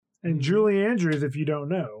And Julie Andrews, if you don't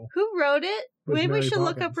know. Who wrote it? Was Maybe we Mary should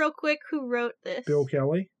look Poppins. up real quick who wrote this. Bill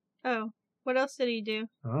Kelly. Oh, what else did he do?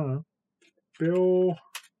 I don't know. Bill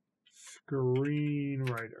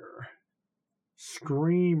Screenwriter.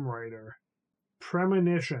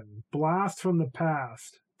 Premonition. Blast from the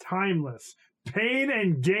Past. Timeless. Pain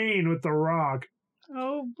and Gain with The Rock.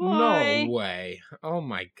 Oh, boy. No way. Oh,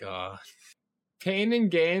 my God. Pain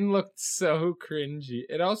and Gain looked so cringy.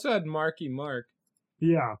 It also had Marky Mark.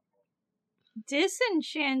 Yeah.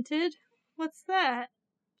 Disenchanted? What's that?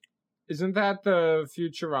 Isn't that the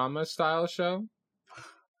Futurama-style show?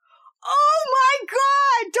 Oh, my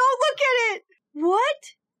God! Don't look at it!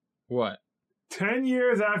 What? What? 10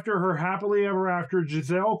 years after her happily ever after,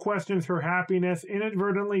 Giselle questions her happiness,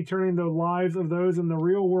 inadvertently turning the lives of those in the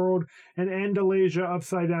real world and Andalasia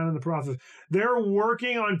upside down in the process. They're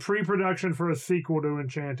working on pre-production for a sequel to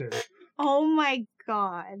Enchanted. Oh my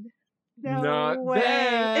God. No Not way.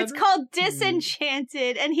 bad. It's called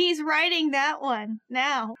Disenchanted, and he's writing that one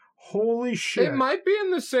now. Holy shit. It might be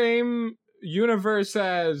in the same universe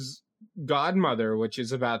as Godmother, which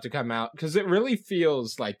is about to come out, because it really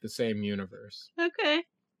feels like the same universe. Okay.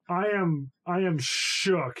 I am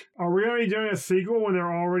shook. Are we already doing a sequel when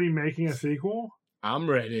they're already making a sequel? I'm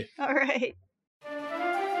ready. All right.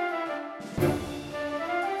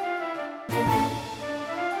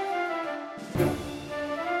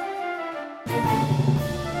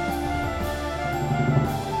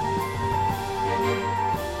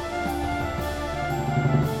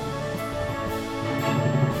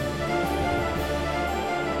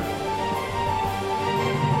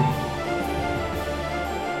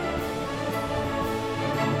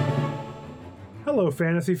 Hello,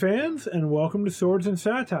 fantasy fans, and welcome to Swords and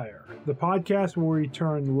Satire, the podcast where we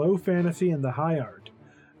turn low fantasy into high art.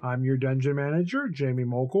 I'm your dungeon manager, Jamie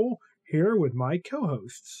Mokel, here with my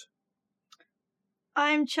co-hosts.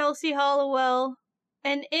 I'm Chelsea Hollowell,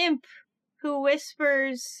 an imp who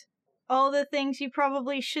whispers all the things you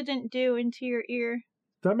probably shouldn't do into your ear.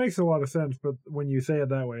 That makes a lot of sense, but when you say it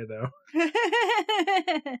that way, though.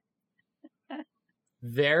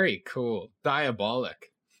 Very cool. Diabolic.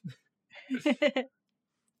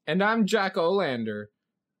 And I'm Jack Olander,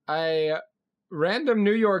 a random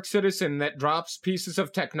New York citizen that drops pieces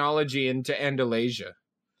of technology into Andalasia.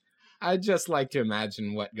 I'd just like to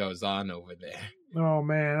imagine what goes on over there. Oh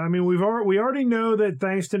man, I mean, we already know that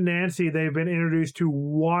thanks to Nancy, they've been introduced to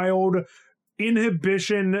wild,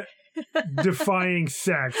 inhibition-defying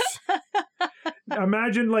sex.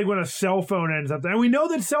 Imagine like when a cell phone ends up there. And we know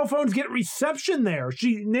that cell phones get reception there.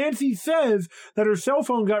 Nancy says that her cell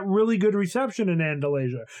phone got really good reception in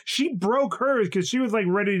Andalasia. She broke hers because she was like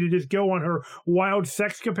ready to just go on her wild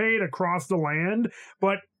sexcapade across the land.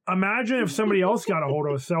 But imagine if somebody else got a hold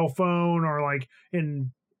of a cell phone or like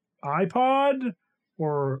an iPod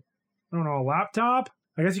or, I don't know, a laptop.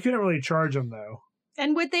 I guess you couldn't really charge them though.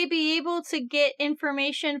 And would they be able to get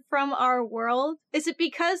information from our world? Is it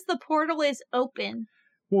because the portal is open?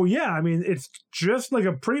 Well, yeah. I mean, it's just like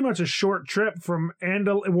pretty much a short trip from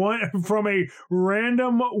from a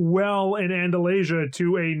random well in Andalasia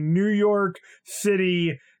to a New York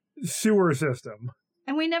City sewer system.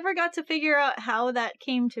 And we never got to figure out how that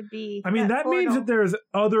came to be. I mean, that means portal. that there's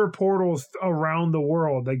other portals around the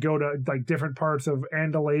world that go to like different parts of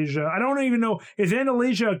Andalasia. I don't even know. Is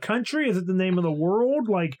Andalasia a country? Is it the name of the world?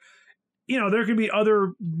 Like, you know, there could be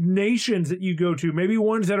other nations that you go to. Maybe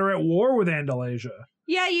ones that are at war with Andalasia.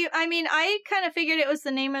 Yeah, I kind of figured it was the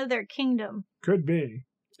name of their kingdom. Could be.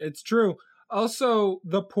 It's true. Also,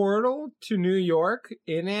 the portal to New York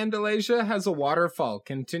in Andalasia has a waterfall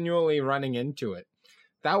continually running into it.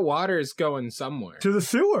 That water is going somewhere. To the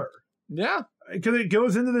sewer. Yeah. Because it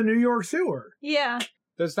goes into the New York sewer. Yeah.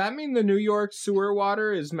 Does that mean the New York sewer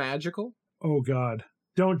water is magical? Oh, God.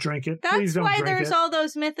 Don't drink it. Please That's don't why drink there's it. all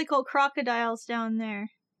those mythical crocodiles down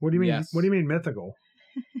there. What do you mean? Yes. What do you mean mythical?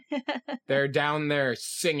 They're down there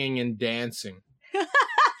singing and dancing.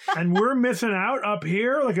 And we're missing out up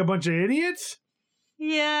here like a bunch of idiots?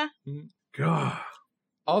 Yeah. God.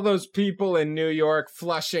 All those people in New York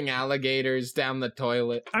flushing alligators down the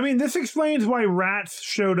toilet. I mean, this explains why rats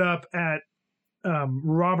showed up at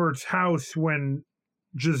Robert's house when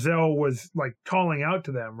Giselle was like calling out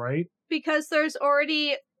to them, right? Because there's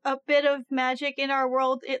already a bit of magic in our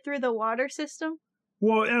world through the water system.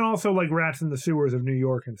 Well, and also like rats in the sewers of New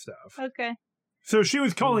York and stuff. Okay. So she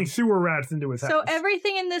was calling sewer rats into his house. So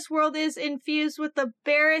everything in this world is infused with the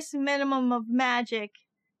barest minimum of magic.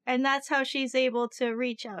 And that's how she's able to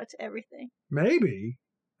reach out to everything. Maybe.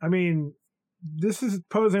 I mean, this is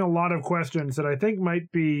posing a lot of questions that I think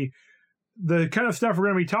might be the kind of stuff we're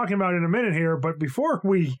going to be talking about in a minute here. But before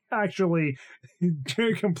we actually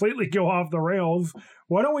completely go off the rails,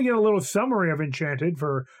 why don't we get a little summary of Enchanted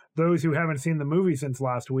for those who haven't seen the movie since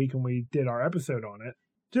last week when we did our episode on it?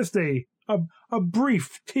 Just a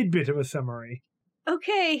brief tidbit of a summary.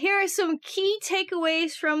 Okay, here are some key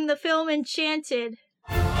takeaways from the film Enchanted.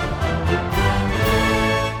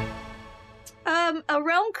 A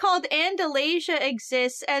realm called Andalasia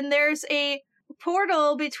exists, and there's a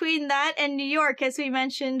portal between that and New York, as we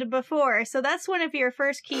mentioned before. So that's one of your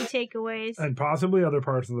first key takeaways. And possibly other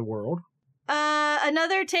parts of the world.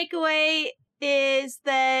 Another takeaway is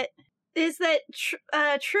that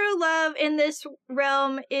true love in this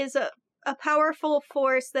realm is a powerful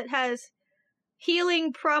force that has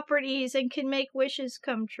healing properties and can make wishes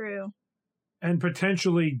come true. And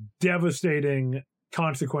potentially devastating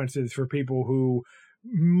consequences for people who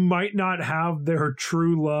might not have their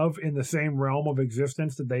true love in the same realm of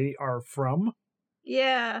existence that they are from.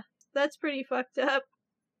 Yeah, that's pretty fucked up.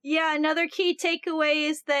 Yeah, another key takeaway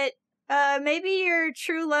is that maybe your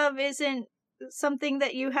true love isn't something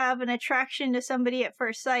that you have an attraction to somebody at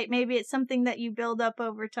first sight. Maybe it's something that you build up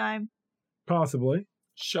over time. Possibly.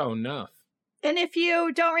 Sure enough. And if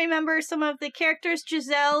you don't remember some of the characters,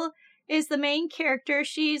 Giselle is the main character.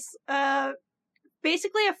 She's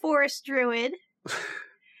basically a forest druid.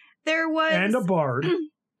 And a bard.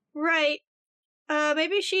 Right.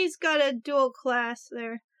 Maybe she's got a dual class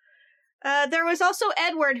there. There was also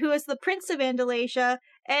Edward, who is the Prince of Andalasia,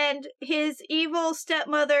 and his evil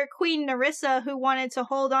stepmother, Queen Nerissa, who wanted to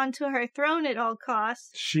hold on to her throne at all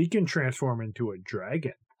costs. She can transform into a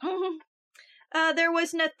dragon. There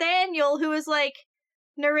was Nathaniel, who was like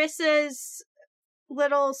Nerissa's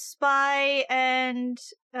little spy, and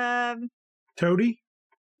Toady?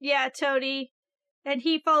 Yeah, Toady. And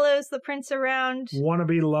he follows the prince around.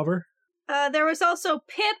 Wannabe lover? There was also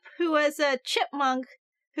Pip, who was a chipmunk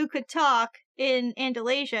who could talk, in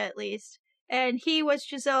Andalasia at least. And he was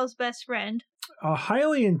Giselle's best friend. A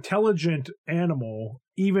highly intelligent animal,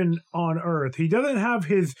 even on Earth. He doesn't have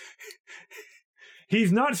his...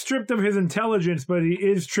 He's not stripped of his intelligence, but he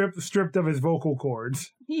is stripped of his vocal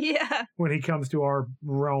cords. Yeah. When he comes to our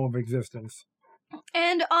realm of existence.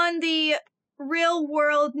 And on the real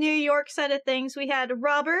world New York side of things, we had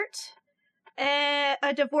Robert,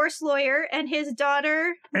 a divorce lawyer, and his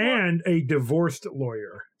daughter. And a divorced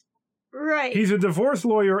lawyer. Right. He's a divorce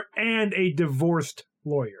lawyer and a divorced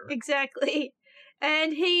lawyer. Exactly.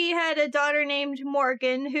 And he had a daughter named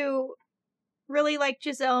Morgan who really liked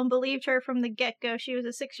Giselle and believed her from the get-go. She was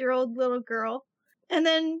a 6-year-old little girl. And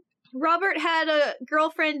then Robert had a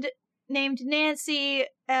girlfriend named Nancy,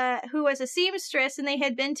 who was a seamstress, and they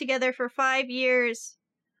had been together for 5 years.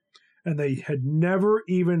 And they had never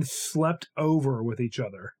even slept over with each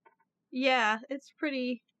other. Yeah, it's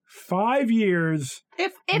pretty... 5 years,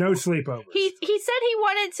 if no sleepovers. He said he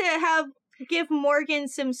wanted to give Morgan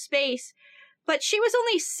some space, but she was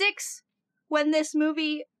only 6 when this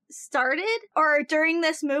movie started, or during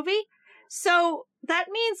this movie. So that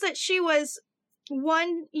means that she was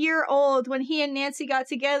 1 year old when he and Nancy got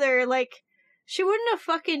together. Like, she wouldn't have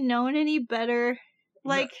fucking known any better.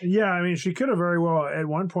 Like, yeah, I mean, she could have very well at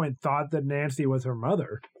one point thought that Nancy was her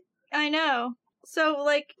mother. I know. So,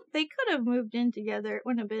 like, they could have moved in together. It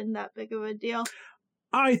wouldn't have been that big of a deal.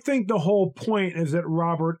 I think the whole point is that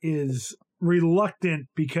Robert is reluctant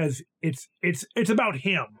because it's about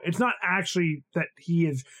him. It's not actually that he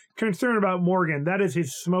is concerned about Morgan. That is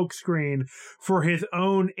his smokescreen for his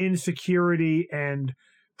own insecurity and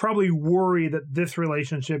probably worry that this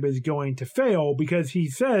relationship is going to fail, because he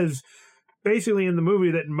says basically in the movie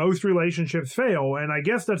that most relationships fail. And I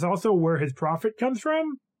guess that's also where his profit comes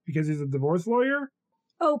from, because he's a divorce lawyer.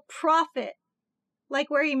 Oh, profit. Like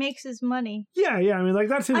where he makes his money. Yeah. I mean, like,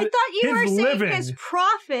 that's his I thought you were saying living. His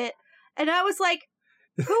profit. And I was like,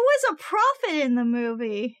 who was a prophet in the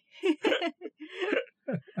movie?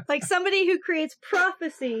 Like somebody who creates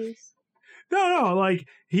prophecies. No, like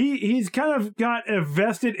he's kind of got a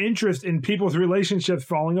vested interest in people's relationships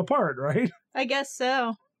falling apart, right? I guess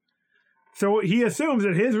so. So he assumes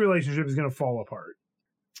that his relationship is going to fall apart.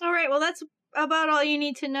 All right, well, that's about all you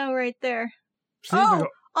need to know right there. See,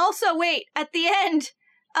 Also, wait, at the end,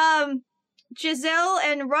 Giselle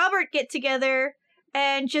and Robert get together,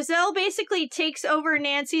 and Giselle basically takes over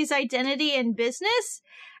Nancy's identity and business,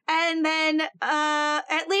 and then,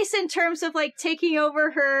 at least in terms of, like, taking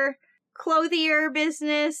over her clothier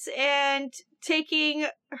business and taking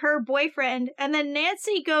her boyfriend, and then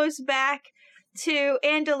Nancy goes back to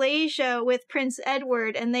Andalasia with Prince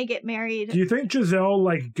Edward, and they get married. Do you think Giselle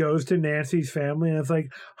like goes to Nancy's family and it's like,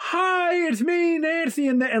 "Hi, it's me, Nancy,"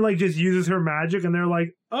 and like just uses her magic, and they're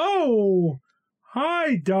like, "Oh,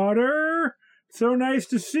 hi, daughter. So nice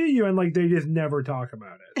to see you," and like they just never talk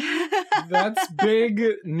about it. That's big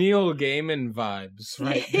Neil Gaiman vibes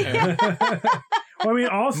right there. Well, I mean,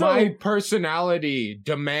 also, My personality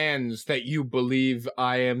demands that you believe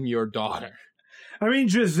I am your daughter. I mean,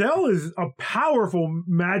 Giselle is a powerful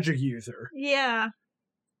magic user. Yeah,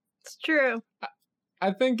 it's true.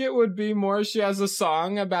 I think it would be more she has a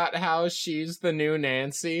song about how she's the new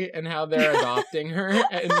Nancy and how they're adopting her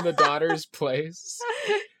in the daughter's place.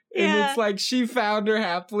 And Yeah. it's like she found her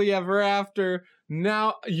happily ever after.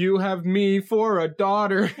 Now you have me for a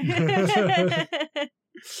daughter.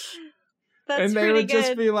 That's And they pretty would good.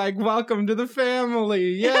 just be like, "Welcome to the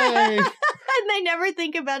family. Yay." And they never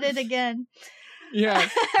think about it again. Yeah.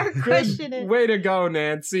 Or question it. Way to go,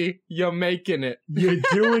 Nancy. You're making it. You're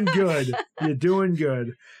doing good. You're doing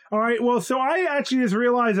good. All right. Well, so I actually just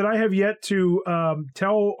realized that I have yet to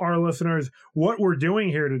tell our listeners what we're doing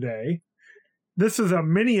here today. This is a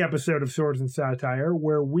mini episode of Swords and Satire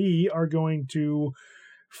where we are going to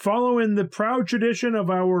follow in the proud tradition of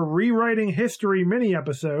our Rewriting History mini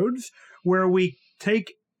episodes, where we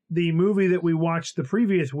take the movie that we watched the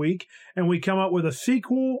previous week and we come up with a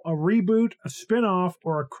sequel, a reboot, a spin-off,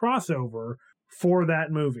 or a crossover for that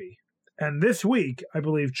movie. And this week, I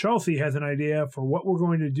believe Chelsea has an idea for what we're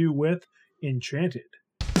going to do with Enchanted.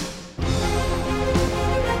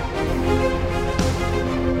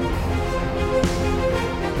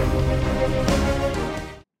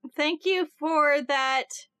 Thank you for that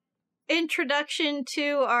introduction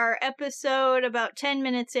to our episode about 10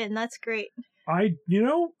 minutes in. That's great. I'm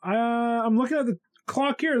looking at the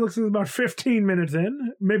clock here. It looks like it's about 15 minutes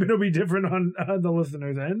in. Maybe it'll be different on the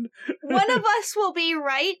listener's end. One of us will be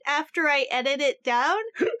right after I edit it down,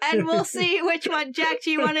 and we'll see which one. Jack,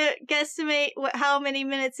 do you want to guesstimate how many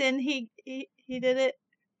minutes in he did it?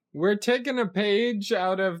 We're taking a page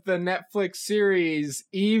out of the Netflix series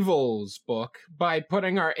Evils book by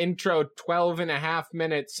putting our intro 12 and a half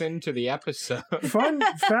minutes into the episode. Fun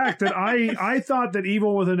fact that I thought that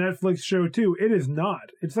Evil was a Netflix show too. It is not.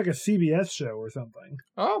 It's like a CBS show or something.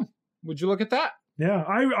 Oh, would you look at that? Yeah,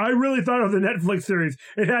 I really thought of the Netflix series.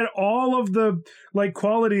 It had all of the like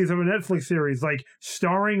qualities of a Netflix series, like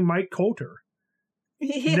starring Mike Coulter,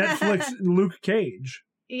 Yeah. Netflix Luke Cage.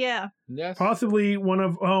 Yeah. Yes. Possibly one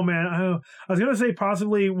of, I was going to say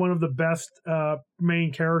possibly one of the best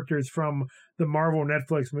main characters from the Marvel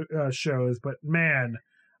Netflix shows, but man,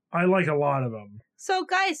 I like a lot of them. So,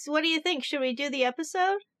 guys, what do you think? Should we do the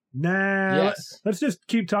episode? Nah, Yes. let's just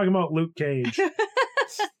keep talking about Luke Cage.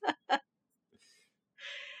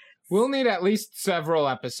 We'll need at least several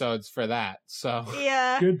episodes for that, so.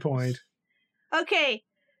 Yeah. Good point. Okay.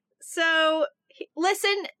 So,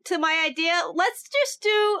 listen to my idea. Let's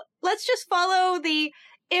just follow the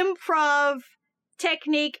improv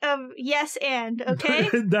technique of yes and, okay?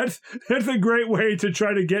 That's a great way to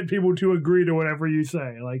try to get people to agree to whatever you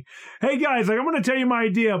say. Like, hey guys, like I'm going to tell you my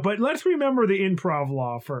idea, but let's remember the improv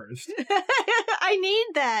law first. I need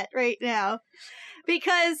that right now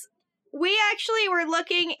because we actually were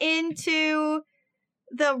looking into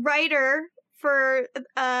the writer for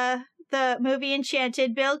the movie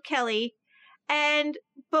Enchanted, Bill Kelly, and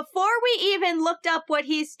before we even looked up what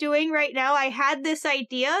he's doing right now, I had this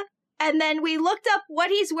idea, and then we looked up what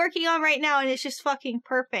he's working on right now, and it's just fucking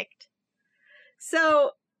perfect.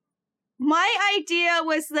 So my idea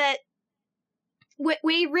was that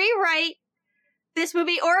we rewrite this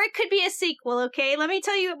movie, or it could be a sequel, okay? Let me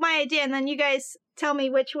tell you my idea, and then you guys tell me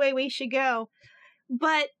which way we should go.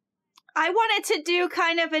 But I wanted to do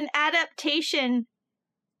kind of an adaptation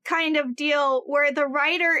kind of deal where the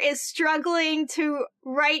writer is struggling to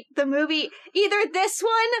write the movie, either this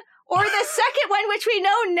one or the second one, which we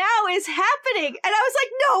know now is happening. And I was like,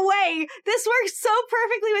 no way! This works so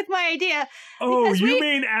perfectly with my idea. Oh, Because you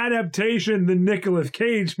mean adaptation, the Nicolas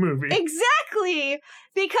Cage movie? Exactly!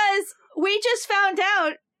 Because we just found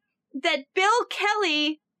out that Bill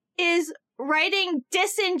Kelly is writing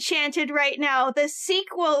Disenchanted right now, the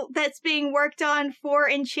sequel that's being worked on for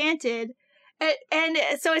Enchanted. And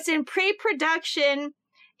so it's in pre-production.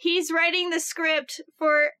 He's writing the script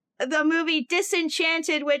for the movie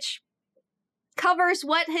Disenchanted, which covers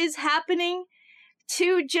what is happening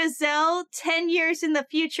to Giselle 10 years in the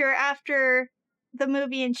future after the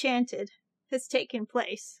movie Enchanted has taken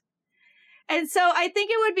place. And so I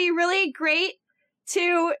think it would be really great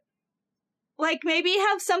to like maybe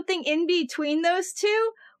have something in between those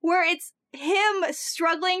two where it's him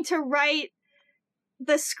struggling to write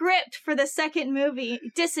the script for the second movie,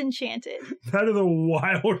 Disenchanted. That is a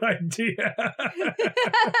wild idea.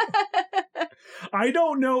 I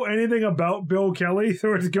don't know anything about Bill Kelly,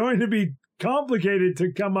 so it's going to be complicated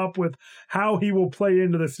to come up with how he will play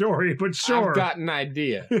into the story, but sure. I've got an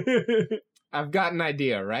idea.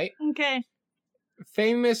 Right? Okay.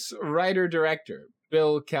 Famous writer-director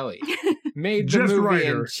Bill Kelly made the Just movie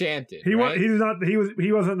writer. Enchanted. He right?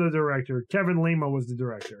 he wasn't the director. Kevin Lima was the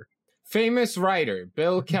director. Famous writer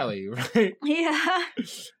Bill Kelly, right? Yeah.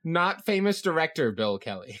 Not famous director Bill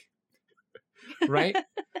Kelly. Right?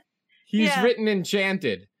 He's Yeah. written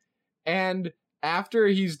Enchanted. And after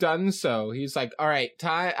he's done so, he's like, all right,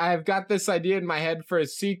 I've got this idea in my head for a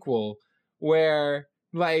sequel where,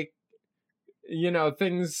 like, you know,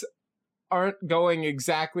 things aren't going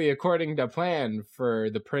exactly according to plan for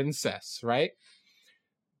the princess, right?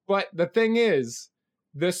 But the thing is,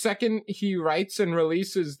 the second he writes and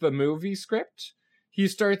releases the movie script, he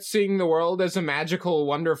starts seeing the world as a magical,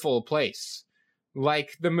 wonderful place.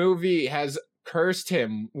 Like the movie has cursed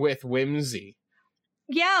him with whimsy.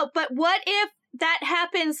 Yeah, but what if that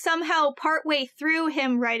happens somehow partway through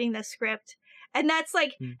him writing the script? And that's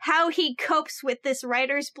like how he copes with this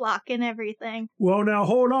writer's block and everything. Well, now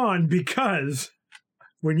hold on, because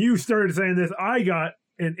when you started saying this, I got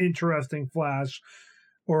an interesting flash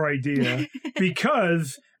or idea.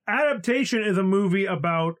 Because Adaptation is a movie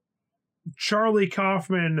about Charlie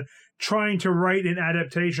Kaufman trying to write an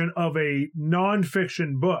adaptation of a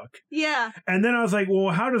nonfiction book. Yeah. And then I was like,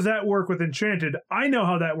 well, how does that work with Enchanted? I know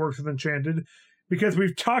how that works with Enchanted because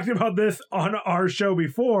we've talked about this on our show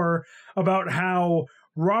before about how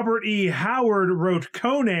Robert E. Howard wrote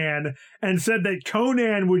Conan and said that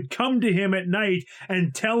Conan would come to him at night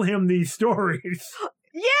and tell him these stories.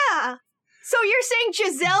 Yeah. So you're saying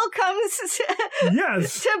Giselle comes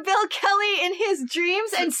Yes. to Bill Kelly in his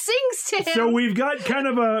dreams and sings to him? So we've got kind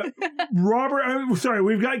of a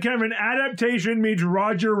we've got kind of an adaptation meets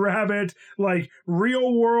Roger Rabbit, like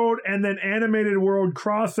real world and then animated world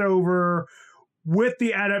crossover with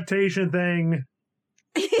the adaptation thing.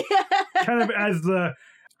 Kind of as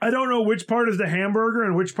I don't know which part is the hamburger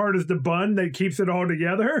and which part is the bun that keeps it all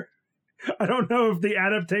together. I don't know if the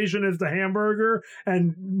adaptation is the hamburger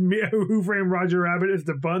and Who Framed Roger Rabbit is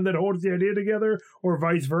the bun that holds the idea together or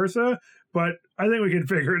vice versa, but I think we can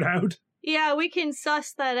figure it out. Yeah, we can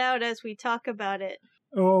suss that out as we talk about it.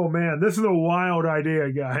 Oh man, this is a wild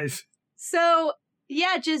idea, guys. So,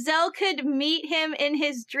 yeah, Giselle could meet him in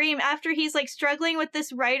his dream after he's like struggling with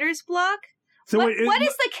this writer's block. So what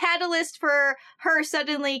is the catalyst for her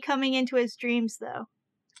suddenly coming into his dreams, though?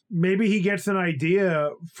 Maybe he gets an idea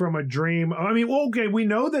from a dream. I mean, well, okay, we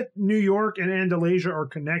know that New York and Andalasia are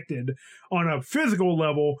connected on a physical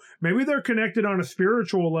level. Maybe they're connected on a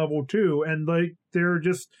spiritual level too. And like, they're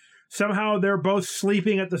just somehow they're both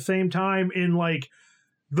sleeping at the same time in like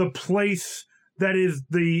the place that is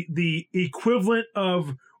the equivalent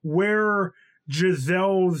of where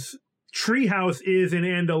Giselle's treehouse is in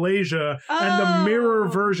Andalasia and the mirror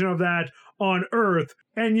version of that on Earth.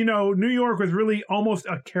 And, you know, New York was really almost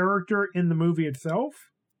a character in the movie itself.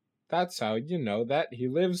 That's how you know that he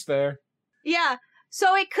lives there. Yeah.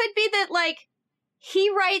 So it could be that, like, he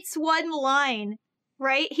writes one line,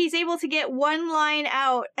 right? He's able to get one line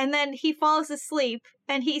out, and then he falls asleep,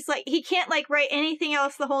 and he's like, he can't, like, write anything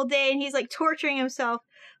else the whole day, and he's, like, torturing himself,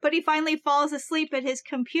 but he finally falls asleep at his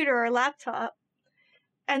computer or laptop.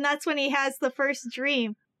 And that's when he has the first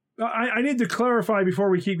dream. I need to clarify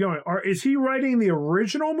before we keep going. Is he writing the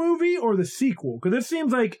original movie or the sequel? Because it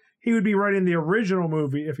seems like he would be writing the original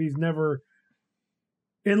movie if he's never...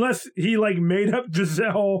 Unless he, like, made up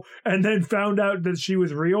Giselle and then found out that she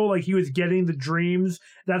was real. Like, he was getting the dreams.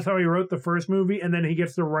 That's how he wrote the first movie. And then he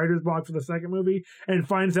gets the writer's block for the second movie and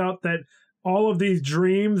finds out that all of these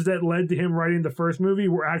dreams that led to him writing the first movie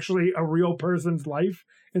were actually a real person's life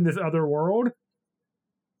in this other world.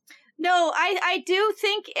 No, I do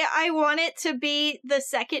think I want it to be the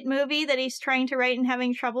second movie that he's trying to write and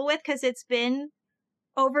having trouble with, because it's been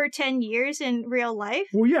over 10 years in real life.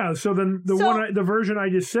 Well, yeah, so then the version I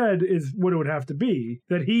just said is what it would have to be.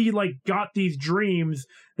 That he, like, got these dreams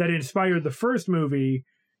that inspired the first movie,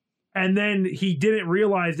 and then he didn't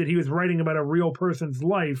realize that he was writing about a real person's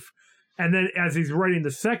life. And then as he's writing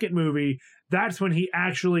the second movie, that's when he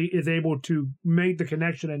actually is able to make the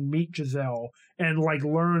connection and meet Giselle and, like,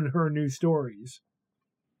 learn her new stories.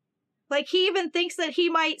 Like, he even thinks that he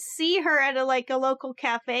might see her at a local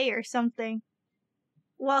cafe or something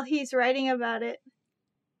while he's writing about it.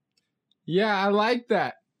 Yeah, I like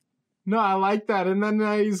that. No, I like that. And then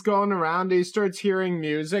he's going around, he starts hearing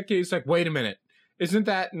music. He's like, wait a minute, isn't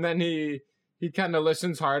that? And then he he kind of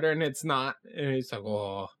listens harder and it's not. And he's like,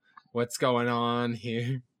 oh, what's going on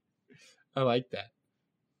here? I like that.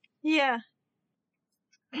 Yeah.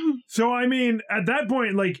 So, I mean, at that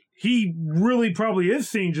point, like, he really probably is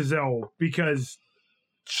seeing Giselle because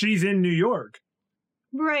she's in New York.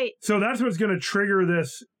 Right. So that's what's going to trigger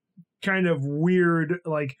this kind of weird,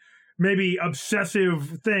 like, maybe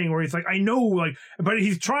obsessive thing where he's like, I know, like, but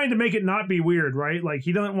he's trying to make it not be weird, right? Like,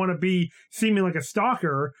 he doesn't want to be seeming like a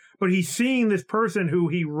stalker, but he's seeing this person who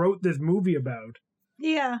he wrote this movie about.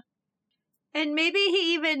 Yeah. And maybe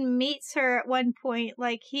he even meets her at one point.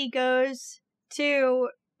 Like, he goes to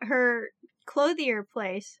her clothier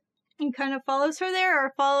place and kind of follows her there,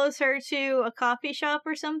 or follows her to a coffee shop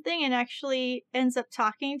or something and actually ends up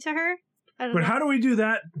talking to her. I don't But know. how do we do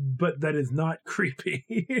that, but that is not creepy?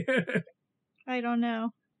 I don't know.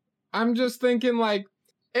 I'm just thinking, like,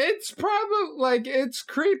 it's probably, like, it's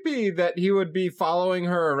creepy that he would be following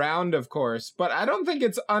her around, of course, but I don't think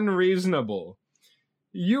it's unreasonable.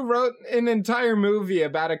 You wrote an entire movie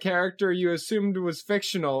about a character you assumed was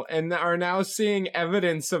fictional and are now seeing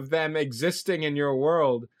evidence of them existing in your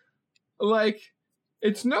world. Like,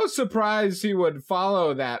 it's no surprise he would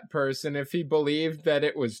follow that person if he believed that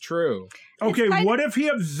it was true. Okay, what if he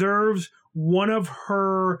observes one of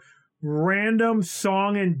her random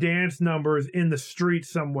song and dance numbers in the street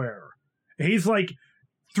somewhere? He's like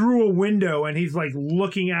through a window and he's like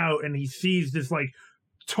looking out and he sees this like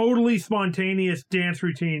totally spontaneous dance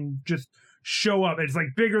routine just show up. It's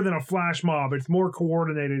like bigger than a flash mob. It's more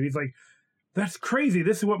coordinated. He's like, that's crazy.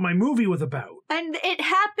 This is what my movie was about. And it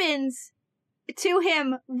happens to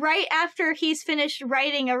him right after he's finished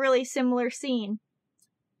writing a really similar scene.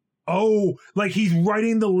 Oh, like he's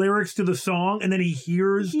writing the lyrics to the song and then he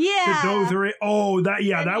hears that those are it. Oh, that,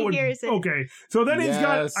 yeah, And that he would, hears it. okay. So then he's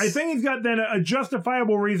got, I think he's got then a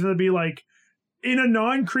justifiable reason to be like, in a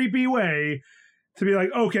non-creepy way, to be like,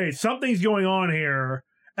 okay, something's going on here.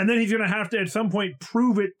 And then he's going to have to, at some point,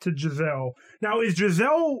 prove it to Giselle. Now, is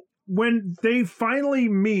Giselle, when they finally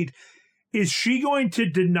meet, is she going to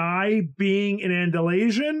deny being an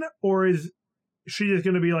Andalasian? Or is she just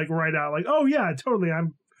going to be like right out, like, oh, yeah, totally,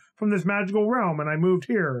 I'm from this magical realm and I moved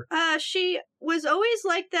here? She was always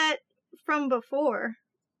like that from before.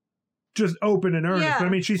 Just open and earnest. Yeah. I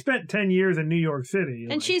mean, she spent 10 years in New York City.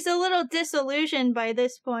 And she's a little disillusioned by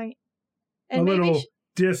this point. And a maybe little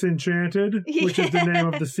Disenchanted, which is the name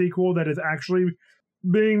of the sequel that is actually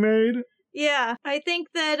being made. Yeah, I think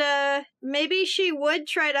that maybe she would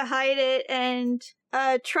try to hide it and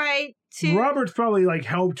try to... Robert's probably like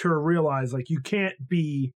helped her realize like you can't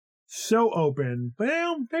be so open, but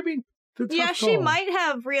maybe it's a tough she call. might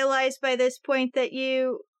have realized by this point that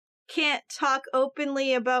you can't talk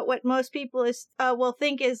openly about what most people will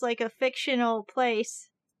think is like a fictional place.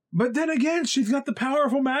 But then again, she's got the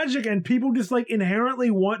powerful magic and people just like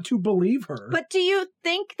inherently want to believe her. But do you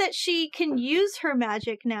think that she can use her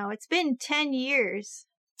magic now? It's been 10 years.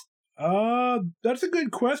 That's a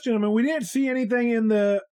good question. I mean, we didn't see anything in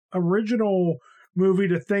the original movie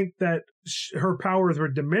to think that her powers were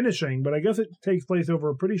diminishing, but I guess it takes place over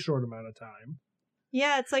a pretty short amount of time.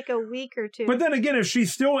 Yeah, it's like a week or two. But then again, if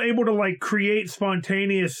she's still able to like create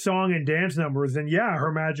spontaneous song and dance numbers, then yeah,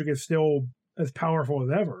 her magic is still as powerful as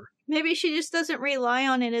ever. Maybe she just doesn't rely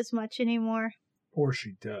on it as much anymore. Or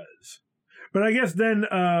she does. But I guess then,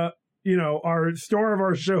 our star of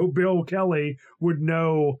our show, Bill Kelly, would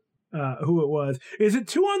know who it was. Is it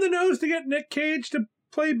too on the nose to get Nick Cage to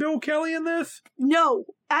play Bill Kelly in this? No,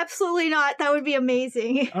 absolutely not. That would be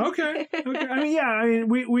amazing. Okay. I mean,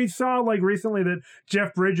 we saw like recently that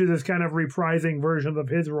Jeff Bridges is kind of reprising versions of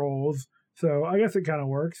his roles. So I guess it kind of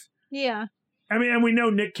works. Yeah. I mean, and we know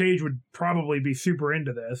Nick Cage would probably be super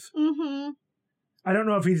into this. Mm-hmm. I don't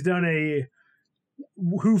know if he's done a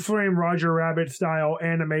Who Framed Roger Rabbit style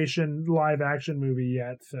animation live action movie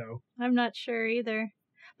yet, so. I'm not sure either.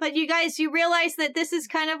 But you guys, you realize that this is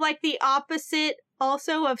kind of like the opposite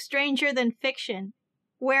also of Stranger Than Fiction,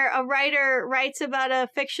 where a writer writes about a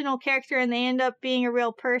fictional character and they end up being a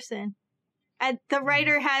real person. And the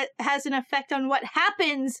writer has an effect on what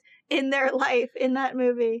happens in their life in that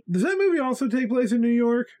movie. Does that movie also take place in New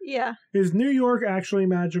York? Yeah. Is New York actually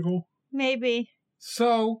magical? Maybe.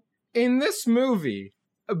 So, in this movie,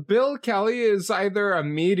 Bill Kelly is either a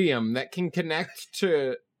medium that can connect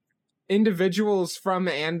to individuals from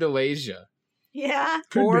Andalasia. Yeah.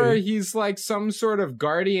 Or he's like some sort of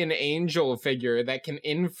guardian angel figure that can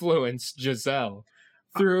influence Giselle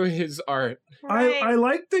through his art. Right. I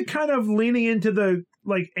like the kind of leaning into the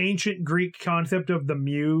like ancient Greek concept of the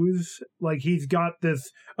muse. Like he's got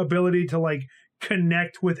this ability to like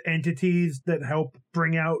connect with entities that help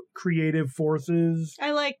bring out creative forces.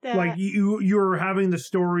 I like that. Like you're having the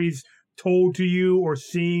stories told to you or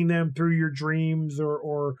seeing them through your dreams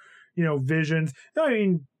or visions. I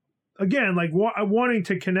mean, again, like wanting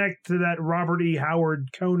to connect to that Robert E. Howard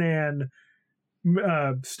Conan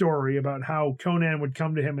story about how Conan would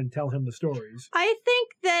come to him and tell him the stories. I think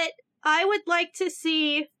that I would like to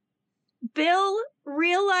see Bill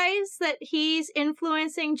realize that he's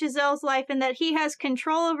influencing Giselle's life and that he has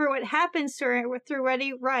control over what happens to her through what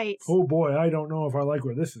he writes. Oh boy, I don't know if I like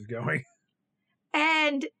where this is going.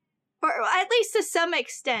 And, or at least to some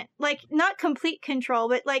extent, like not complete control,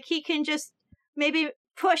 but like he can just maybe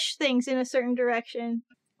push things in a certain direction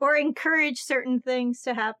or encourage certain things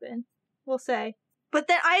to happen, we'll say. But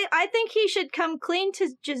then I think he should come clean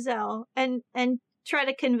to Giselle and try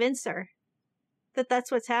to convince her that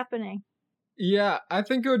that's what's happening. Yeah, I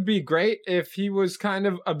think it would be great if he was kind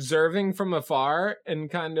of observing from afar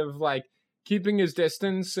and kind of like keeping his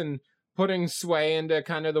distance and putting sway into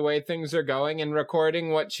kind of the way things are going and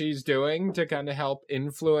recording what she's doing to kind of help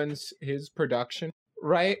influence his production,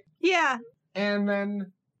 right? Yeah. And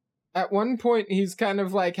then at one point he's kind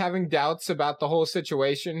of like having doubts about the whole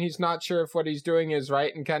situation. He's not sure if what he's doing is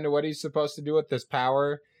right and kind of what he's supposed to do with this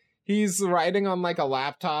power. He's writing on like a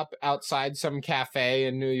laptop outside some cafe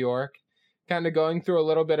in New York, kind of going through a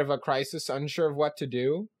little bit of a crisis, unsure of what to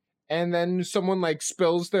do. And then someone like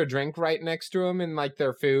spills their drink right next to him and like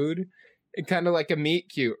their food, and kind of like a meet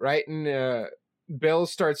cute, right? And Bill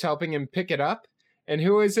starts helping him pick it up. And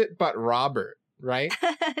who is it but Robert, right?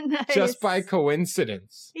 Nice. Just by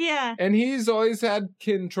coincidence. Yeah. And he's always had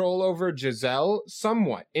control over Giselle,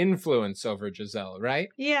 somewhat influence over Giselle, right?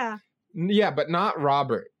 Yeah. Yeah, but not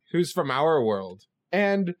Robert, who's from our world.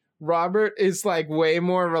 And Robert is like way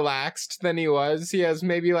more relaxed than he was. He has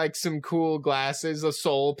maybe like some cool glasses, a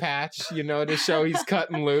soul patch, to show he's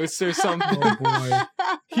cutting loose or something. Oh boy.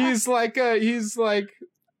 He's like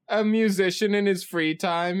a musician in his free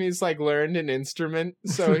time. He's like learned an instrument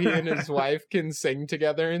so he and his wife can sing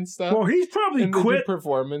together and stuff. Well, he's probably and they do quit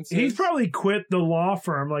performances. He's probably quit the law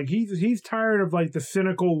firm. Like he's tired of like the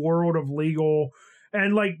cynical world of legal,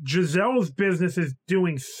 and like Giselle's business is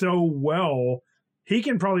doing so well. He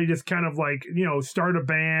can probably just kind of like, start a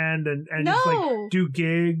band and just like do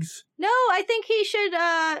gigs. No, I think he should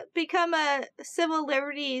become a civil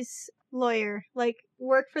liberties lawyer, like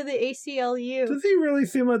work for the ACLU. Does he really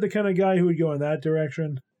seem like the kind of guy who would go in that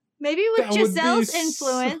direction? Maybe with That would Giselle's be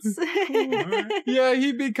influence. Yeah,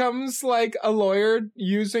 he becomes like a lawyer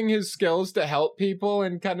using his skills to help people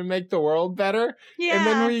and kind of make the world better. Yeah. And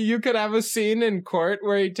then you could have a scene in court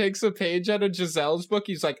where he takes a page out of Giselle's book.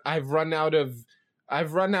 He's like, I've run out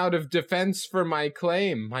of defense for my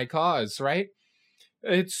claim, my cause, right?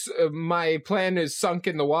 It's my plan is sunk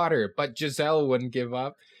in the water, but Giselle wouldn't give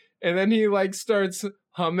up. And then he like starts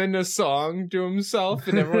humming a song to himself,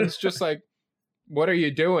 and everyone's just like, what are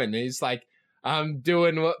you doing? And he's like, I'm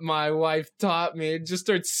doing what my wife taught me. And just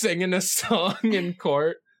starts singing a song in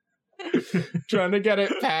court, trying to get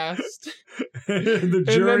it passed. The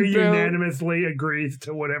jury unanimously agrees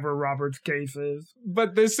to whatever Robert's case is.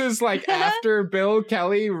 But this is like after Bill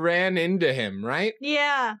Kelly ran into him, right?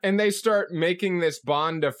 Yeah. And they start making this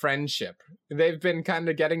bond of friendship. They've been kind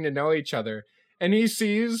of getting to know each other. And he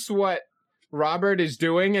sees what Robert is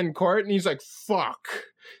doing in court, and he's like, fuck.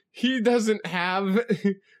 He doesn't have,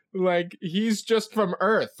 like, he's just from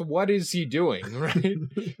Earth. What is he doing, right?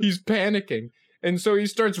 He's panicking. And so he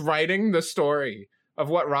starts writing the story of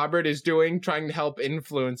what Robert is doing, trying to help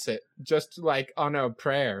influence it, just like on a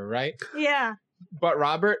prayer, right? Yeah. But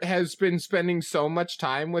Robert has been spending so much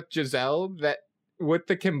time with Giselle that with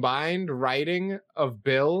the combined writing of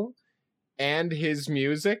Bill and his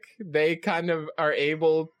music, they kind of are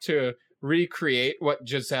able to recreate what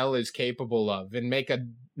Giselle is capable of and make a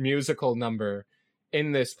musical number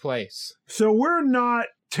in this place. So we're not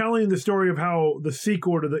telling the story of how the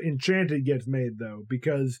sequel to the Enchanted gets made, though,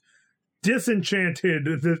 because Disenchanted,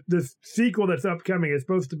 the sequel that's upcoming, is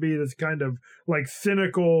supposed to be this kind of like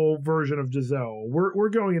cynical version of Giselle. We're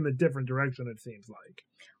going in a different direction, it seems like.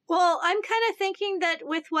 Well, I'm kind of thinking that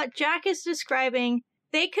with what Jack is describing,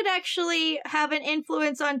 they could actually have an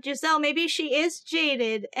influence on Giselle. Maybe she is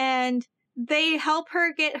jaded and they help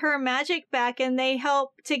her get her magic back, and they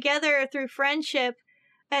help together through friendship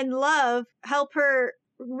and love, help her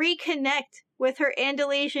reconnect with her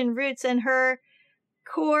Andalasian roots and her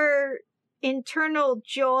core internal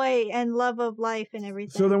joy and love of life and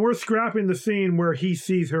everything. So then we're scrapping the scene where he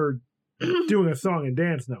sees her doing a song and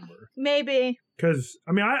dance number. Maybe. Because,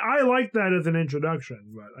 I mean, I like that as an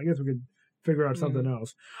introduction, but I guess we could figure out something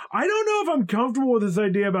else. I don't know if I'm comfortable with this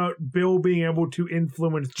idea about Bill being able to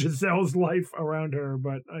influence Giselle's life around her,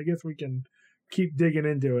 but I guess we can keep digging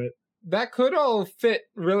into it. That could all fit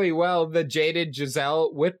really well, the jaded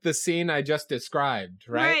Giselle, with the scene I just described,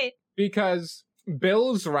 right? Because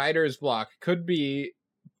Bill's writer's block could be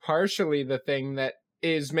partially the thing that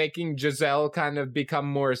is making Giselle kind of become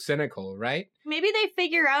more cynical, right? Maybe they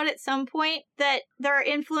figure out at some point that they're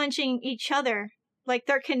influencing each other. Like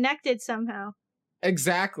they're connected somehow.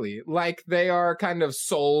 Exactly. Like they are kind of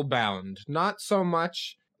soul-bound. Not so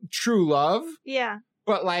much true love. Yeah.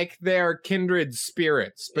 But like they're kindred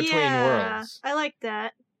spirits between worlds. I like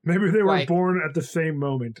that. Maybe they were born at the same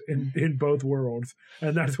moment in both worlds,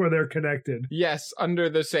 and that's where they're connected. Yes, under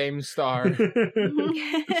the same star.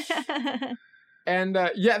 And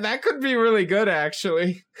yeah, that could be really good,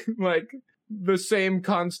 actually. Like, the same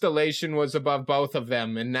constellation was above both of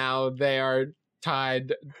them, and now they are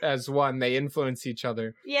tied as one. They influence each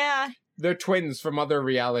other. Yeah. They're twins from other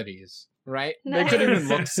realities, right? Nice. They could even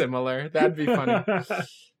look similar. That'd be funny.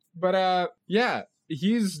 But, yeah,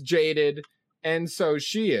 he's jaded, and so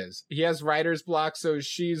she is. He has writer's block, so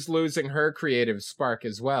she's losing her creative spark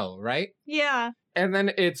as well, right? Yeah. And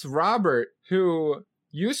then it's Robert, who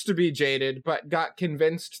used to be jaded, but got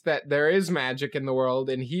convinced that there is magic in the world,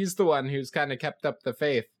 and he's the one who's kind of kept up the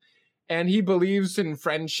faith. And he believes in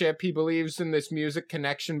friendship, he believes in this music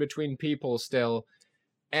connection between people still.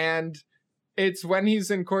 And it's when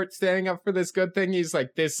he's in court standing up for this good thing, he's like,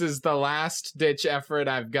 this is the last-ditch effort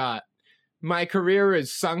I've got. My career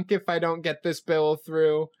is sunk if I don't get this bill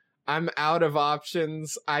through. I'm out of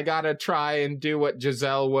options. I gotta try and do what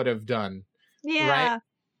Giselle would have done. Yeah. Right?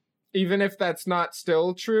 Even if that's not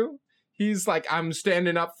still true, he's like, I'm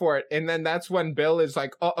standing up for it. And then that's when Bill is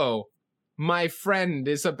like, uh-oh, my friend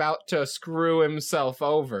is about to screw himself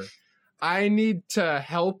over. I need to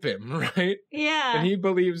help him, right? Yeah. And he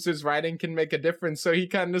believes his writing can make a difference. So he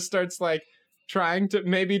kind of starts like trying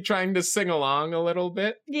to sing along a little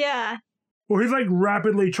bit. Yeah. Well, he's like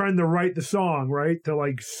rapidly trying to write the song, right? To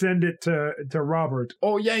like send it to Robert.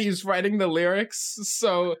 Oh yeah, he's writing the lyrics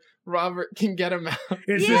so Robert can get him out.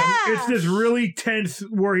 It's this really tense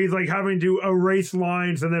where he's like having to erase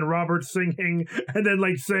lines, and then Robert's singing and then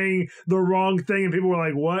like saying the wrong thing, and people were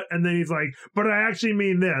like, what? And then he's like, but I actually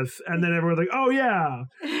mean this. And then everyone's like, oh yeah.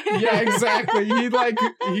 Yeah, exactly.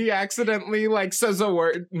 He accidentally like says a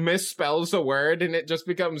word, misspells a word, and it just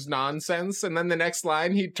becomes nonsense. And then the next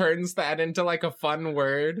line, he turns that into like a fun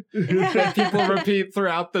word that people repeat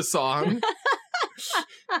throughout the song.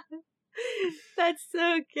 That's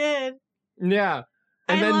so good. Yeah.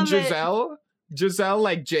 And I then love Giselle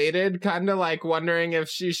like jaded, kind of like wondering if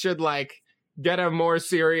she should like get a more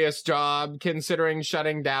serious job, considering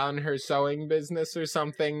shutting down her sewing business or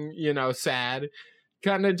something, sad.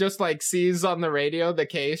 Kind of just like sees on the radio the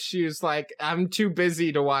case. She's like, I'm too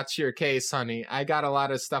busy to watch your case, honey. I got a lot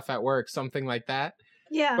of stuff at work, something like that.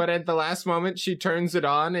 Yeah. But at the last moment, she turns it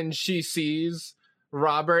on and she sees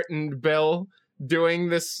Robert and Bill doing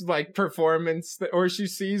this like performance, or she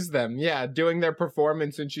sees them, doing their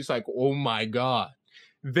performance, and she's like, oh my God,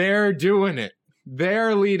 they're doing it.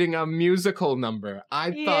 They're leading a musical number. I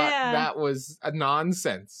thought that was a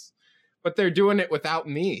nonsense, but they're doing it without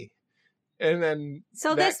me. And then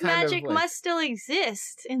so this magic must still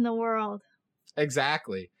exist in the world.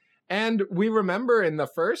 Exactly. And we remember in the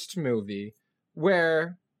first movie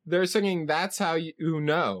where they're singing That's How You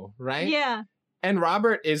Know, right? Yeah. And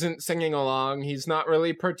Robert isn't singing along. He's not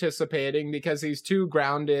really participating because he's too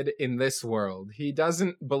grounded in this world. He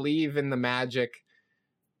doesn't believe in the magic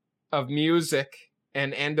of music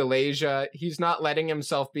and Andalasia. He's not letting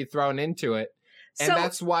himself be thrown into it. And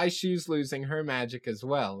that's why she's losing her magic as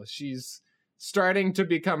well. She's starting to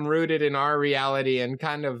become rooted in our reality and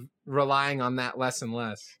kind of relying on that less and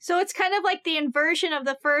less. So it's kind of like the inversion of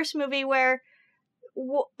the first movie where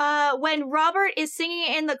when Robert is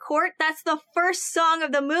singing in the court, that's the first song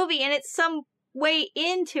of the movie, and it's some way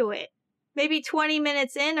into it, maybe 20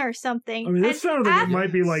 minutes in or something. I mean, this sounds like it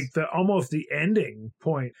might be like almost the ending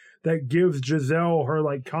point that gives Giselle her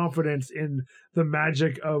like confidence in the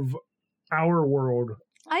magic of our world.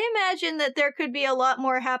 I imagine that there could be a lot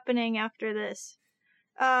more happening after this,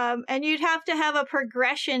 and you'd have to have a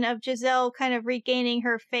progression of Giselle kind of regaining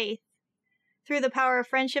her faith through the power of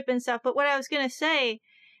friendship and stuff. But what I was going to say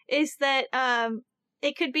is that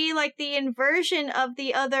it could be like the inversion of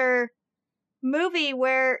the other movie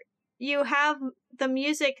where you have the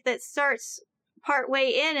music that starts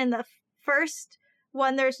partway in the first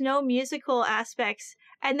one, there's no musical aspects.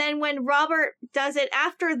 And then when Robert does it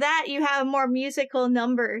after that, you have more musical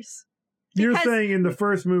numbers. You're Because- saying in the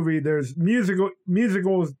first movie there's musical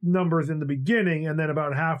numbers in the beginning, and then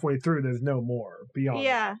about halfway through there's no more beyond.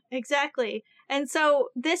 Yeah, exactly. And so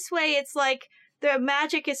this way it's like the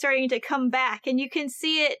magic is starting to come back, and you can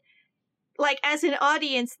see it like as an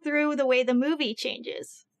audience through the way the movie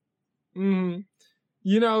changes.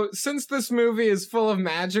 You know, since this movie is full of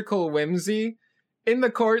magical whimsy, in the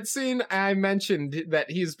court scene, I mentioned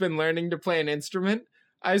that he's been learning to play an instrument.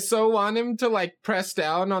 I so want him to, like, press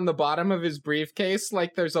down on the bottom of his briefcase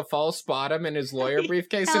like there's a false bottom in his lawyer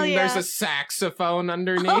briefcase, Hell and yeah. there's a saxophone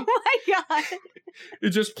underneath. Oh my god. It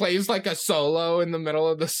just plays like a solo in the middle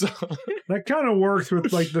of the song. That kind of works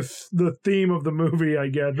with like the theme of the movie, I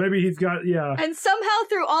guess. Maybe he's got And somehow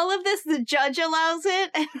through all of this, the judge allows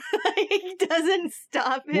it and he doesn't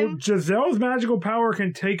stop Well, him. Giselle's magical power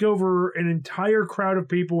can take over an entire crowd of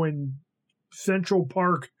people in Central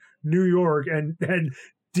Park, New York, and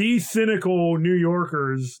de-cynical New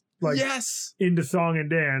Yorkers like Yes! into song and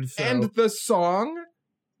dance. So. And the song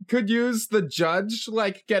could use the judge,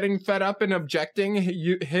 like, getting fed up and objecting,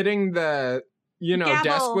 hitting the, desk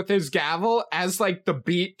Gavel. with his gavel as, like, the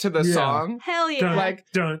beat to the Yeah. song. Hell yeah. dun, like,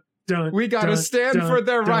 dun, dun, We gotta dun, stand dun, for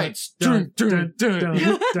their dun, rights. dun, Dun, dun, dun,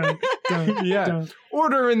 dun. dun, dun, Yeah. dun.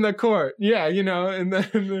 Order in the court. Yeah, and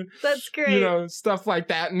then That's great. stuff like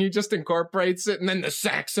that. And he just incorporates it, and then the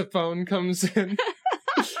saxophone comes in.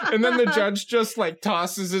 And then the judge just, like,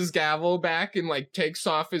 tosses his gavel back and, like, takes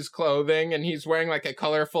off his clothing, and he's wearing, like, a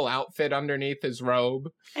colorful outfit underneath his robe.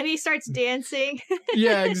 And he starts dancing.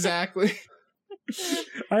 Yeah, exactly.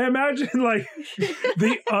 I imagine like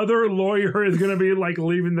the other lawyer is gonna be like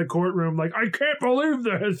leaving the courtroom like, I can't believe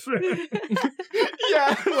this.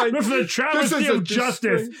 Yeah, like, This is a travesty This is a of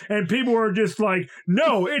justice. And people are just like,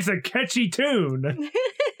 no, it's a catchy tune.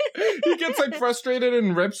 he gets, like, frustrated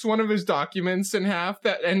and rips one of his documents in half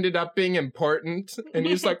that ended up being important. And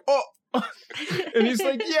he's like, oh! And he's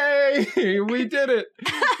like, yay! We did it!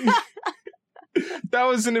 That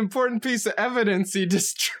was an important piece of evidence he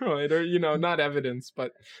destroyed. Or, not evidence,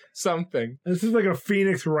 but something. This is like a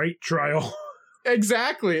Phoenix Wright trial.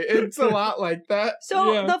 Exactly. It's a lot like that.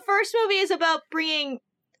 So Yeah. the first movie is about bringing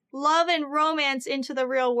love and romance into the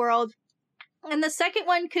real world. And the second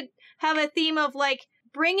one could have a theme of like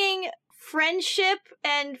bringing friendship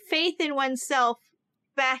and faith in oneself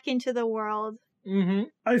back into the world. Mm-hmm.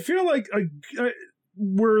 I feel like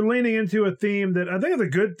we're leaning into a theme that I think is a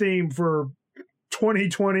good theme for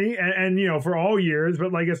 2020 and for all years,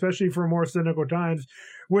 but like especially for more cynical times,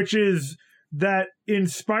 which is that in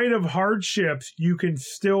spite of hardships, you can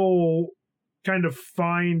still kind of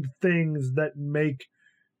find things that make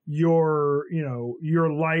your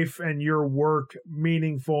life and your work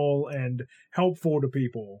meaningful and helpful to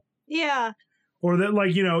people. Yeah. Or that,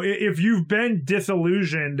 like, if you've been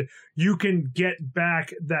disillusioned, you can get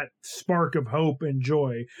back that spark of hope and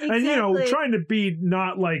joy. Exactly. And, trying to be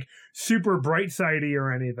not, like, super bright-sidey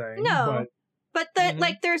or anything. No. But that, Mhm.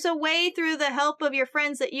 like, there's a way through the help of your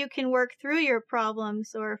friends that you can work through your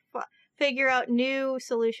problems or figure out new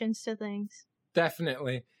solutions to things.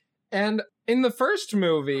 Definitely. And in the first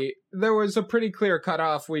movie, there was a pretty clear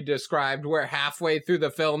cutoff we described where halfway through the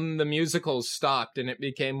film, the musicals stopped and it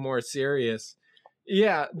became more serious.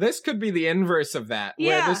 Yeah, this could be the inverse of that,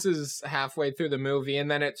 where Yeah. this is halfway through the movie and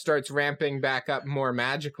then it starts ramping back up more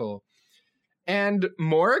magical. And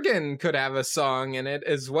Morgan could have a song in it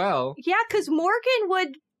as well. Yeah, because Morgan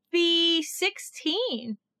would be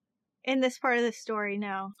 16 in this part of the story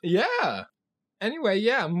now. Yeah. Anyway,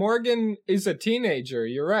 yeah, Morgan is a teenager.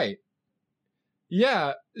 You're right.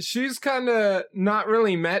 Yeah, she's kind of not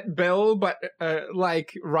really met Bill, but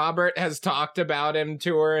like Robert has talked about him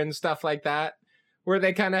to her and stuff like that, where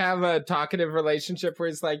they kind of have a talkative relationship where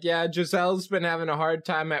he's like, yeah, Giselle's been having a hard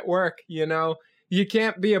time at work, You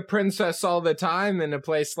can't be a princess all the time in a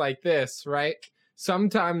place like this, right?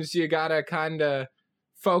 Sometimes you gotta kind of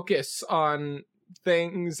focus on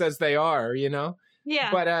things as they are,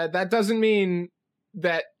 Yeah. But that doesn't mean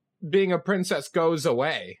that being a princess goes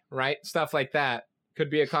away, right? Stuff like that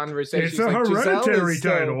could be a conversation. It's He's a like, Giselle hereditary is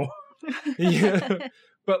still- title. Yeah.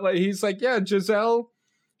 But like he's like, yeah, Giselle,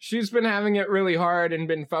 she's been having it really hard and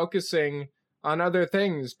been focusing on other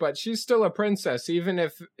things, but she's still a princess, even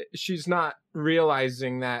if she's not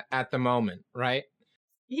realizing that at the moment, right?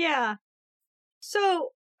 Yeah. So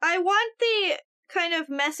I want the kind of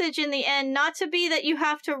message in the end not to be that you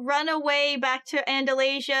have to run away back to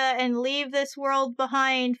Andalasia and leave this world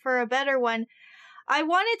behind for a better one. I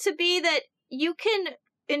want it to be that you can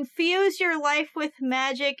infuse your life with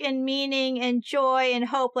magic and meaning and joy and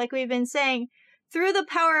hope, like we've been saying, through the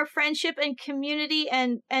power of friendship and community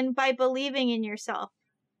and by believing in yourself.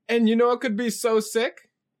 And you know what could be so sick?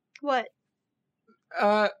 What?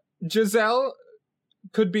 Giselle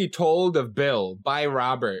could be told of Bill by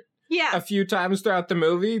Robert Yeah. a few times throughout the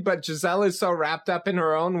movie, but Giselle is so wrapped up in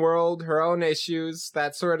her own world, her own issues,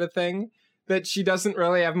 that sort of thing, that she doesn't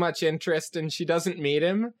really have much interest and she doesn't meet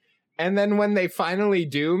him. And then when they finally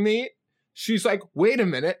do meet, she's like, wait a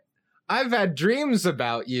minute, I've had dreams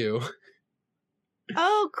about you.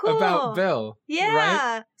 Oh, cool. About Bill. Yeah.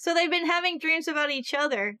 Right? So they've been having dreams about each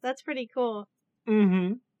other. That's pretty cool.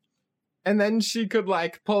 Mm-hmm. And then she could,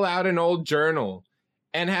 like, pull out an old journal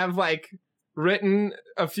and have, like, written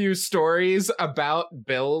a few stories about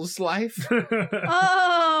Bill's life.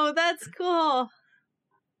 Oh, that's cool.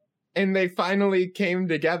 And they finally came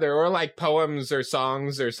together, or like poems or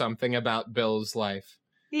songs or something about Bill's life.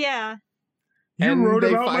 Yeah. You And wrote they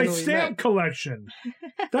about my finally stamp met. Collection.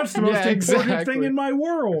 That's the most Yeah, important thing exactly. in my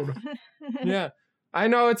world. Yeah. I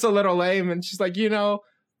know it's a little lame. And she's like,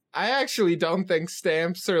 I actually don't think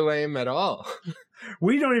stamps are lame at all.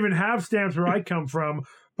 We don't even have stamps where I come from,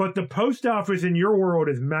 but the post office in your world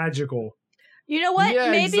is magical. You know what?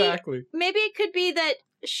 Yeah, maybe exactly. maybe it could be that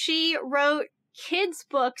she wrote kids'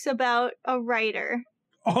 books about a writer.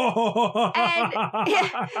 Oh.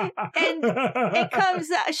 And it comes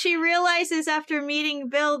she realizes after meeting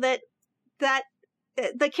Bill that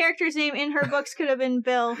the character's name in her books could have been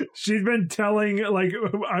Bill. She's been telling, like,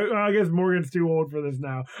 I guess Morgan's too old for this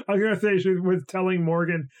now. I was going to say she was telling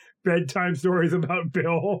Morgan bedtime stories about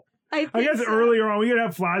Bill. I guess so. earlier on we could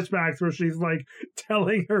have flashbacks where she's like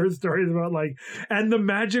telling her stories about like, and the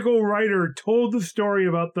magical writer told the story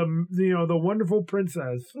about the wonderful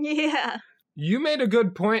princess. Yeah. You made a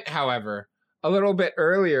good point, however, a little bit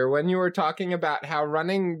earlier when you were talking about how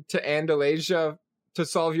running to Andalasia to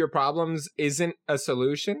solve your problems isn't a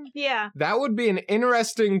solution. Yeah. That would be an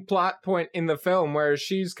interesting plot point in the film where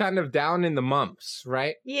she's kind of down in the mumps,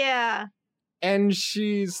 right? Yeah. And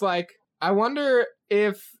she's like, I wonder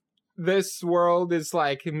if this world is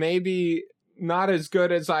like maybe not as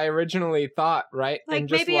good as I originally thought, right? Like and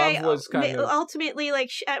just maybe love was kind of ultimately, like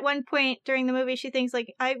at one point during the movie, she thinks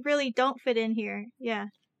like, I really don't fit in here. Yeah.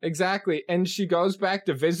 exactly. And she goes back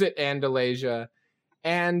to visit Andalasia,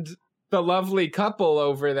 and the lovely couple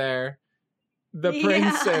over there, the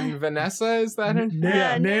prince Yeah. and Vanessa, is that her?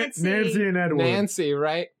 Nancy. Nancy and Edward. Nancy,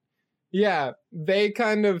 right? Yeah, they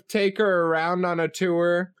kind of take her around on a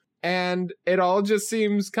tour, and it all just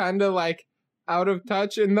seems kind of like out of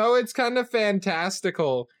touch. And though it's kind of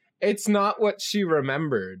fantastical, it's not what she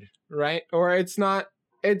remembered, right? Or it's not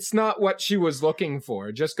what she was looking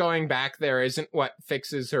for. Just going back there isn't what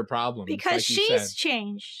fixes her problems. Because like you she's said.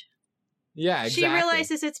 changed. Yeah, exactly. She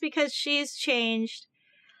realizes it's because she's changed.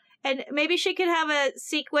 And maybe she could have a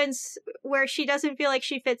sequence where she doesn't feel like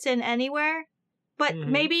she fits in anywhere. But Mhm.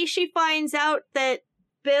 maybe she finds out that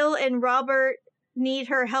Bill and Robert need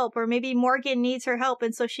her help, or maybe Morgan needs her help,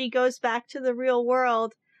 and so she goes back to the real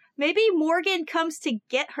world. Maybe Morgan comes to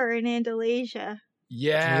get her in Andalasia.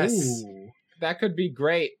 Yes. Ooh. That could be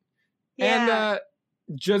great. Yeah.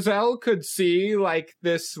 And Giselle could see like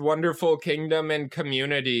this wonderful kingdom and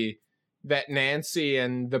community that Nancy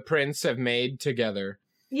and the prince have made together.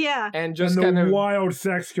 Yeah. And just And kind the of wild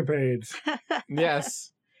sexcapades.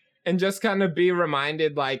 yes. And just kind of be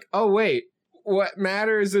reminded like, oh wait, what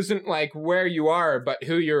matters isn't like where you are, but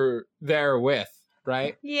who you're there with,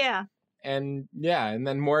 right? Yeah. And yeah, and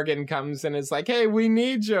then Morgan comes and is like, hey, we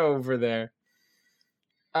need you over there.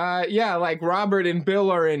 Yeah, like Robert and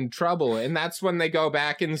Bill are in trouble, and that's when they go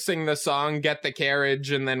back and sing the song, get the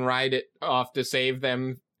carriage, and then ride it off to save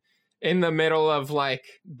them in the middle of like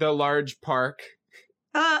the large park.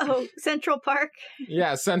 Oh, Central Park.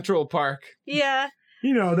 Yeah, Central Park. Yeah.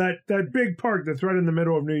 You know, that big park that's right in the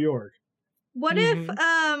middle of New York. What if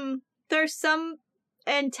there's some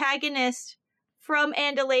antagonist from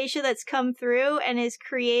Andalasia that's come through and is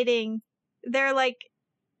creating, they're like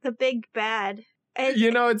the big bad. And,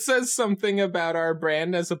 You know, it says something about our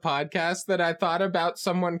brand as a podcast that I thought about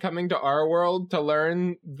someone coming to our world to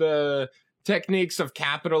learn the techniques of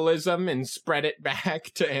capitalism and spread it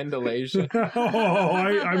back to Andalasia.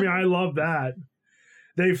 I mean, I love that.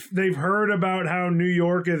 They've heard about how New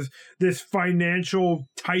York is this financial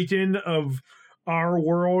titan of our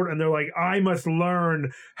world, and they're like, I must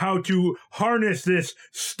learn how to harness this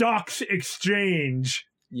stocks exchange.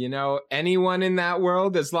 You know, anyone in that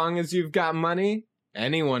world, as long as you've got money,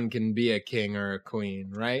 anyone can be a king or a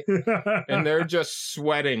queen, right? And they're just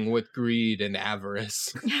sweating with greed and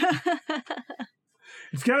avarice.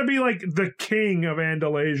 It's got to be like the king of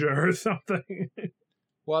Andalasia or something.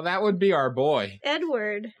 Well, that would be our boy.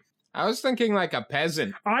 Edward. I was thinking like a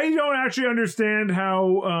peasant. I don't actually understand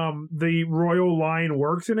how the royal line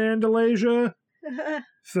works in Andalasia,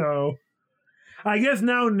 so I guess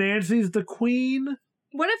now Nancy's the queen.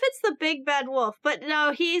 What if it's the big bad wolf? But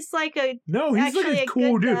no, he's like a No, he's like actually a a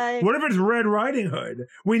cool good dude. guy. What if it's Red Riding Hood?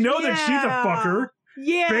 We know that she's a fucker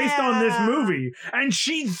Yeah. based on this movie. And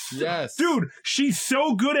Yes. dude, she's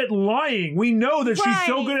so good at lying. We know that she's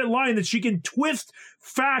so Right. good at lying that she can twist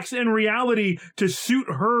facts and reality to suit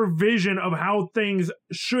her vision of how things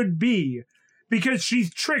should be. Because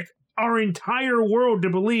she's tricked our entire world to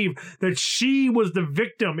believe that she was the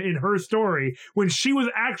victim in her story when she was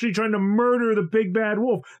actually trying to murder the big bad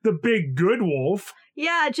wolf, the big good wolf.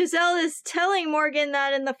 Yeah, Giselle is telling Morgan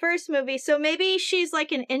that in the first movie, so maybe she's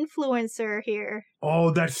like an influencer here.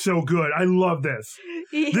 Oh, that's so good. I love this.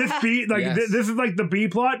 Yeah. This B, like Yes. this is like the B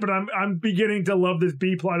plot, but I'm beginning to love this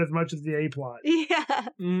B plot as much as the A plot. Yeah.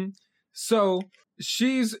 Mm. So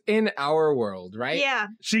she's in our world, right? Yeah.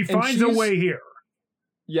 She finds a she's- way here.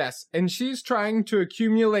 Yes, and she's trying to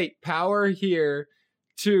accumulate power here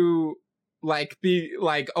to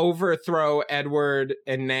overthrow Edward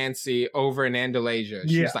and Nancy over in Andalasia.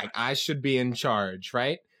 Yeah. She's like, I should be in charge,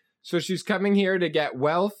 right? So she's coming here to get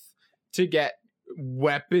wealth, to get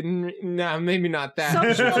weapon. No, maybe not that.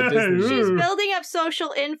 Social- It's a Disney She's movie. building up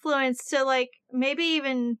social influence to like maybe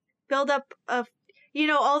even build up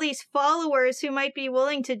all these followers who might be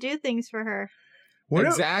willing to do things for her.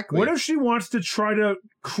 Exactly. What if she wants to try to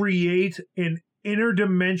create an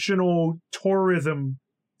interdimensional tourism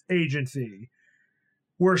agency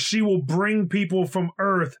where she will bring people from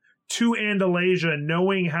Earth to Andalasia,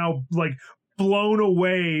 knowing how like blown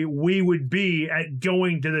away we would be at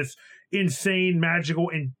going to this insane, magical,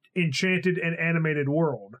 and enchanted and animated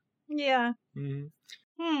world? Yeah.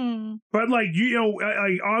 Mhm. But like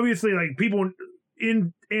like obviously, like people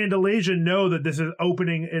in Andalasia know that this is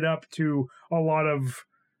opening it up to a lot of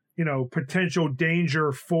potential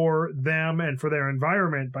danger for them and for their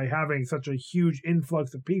environment by having such a huge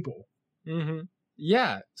influx of people. Mm-hmm.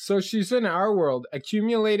 Yeah, so she's in our world,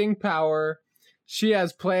 accumulating power. She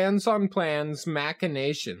has plans on plans,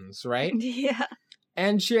 machinations, right? Yeah.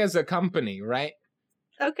 And she has a company, right?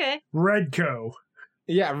 Okay. Redco.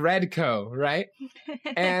 Yeah, Redco, right?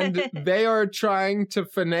 And they are trying to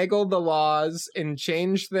finagle the laws and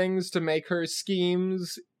change things to make her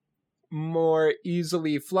schemes more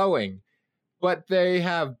easily flowing. But they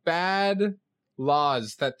have bad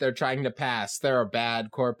laws that they're trying to pass. They're a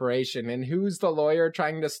bad corporation. And who's the lawyer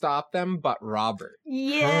trying to stop them but Robert?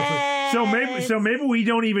 Yeah. So maybe we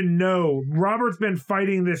don't even know. Robert's been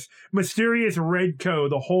fighting this mysterious Redco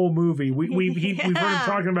the whole movie. We've heard him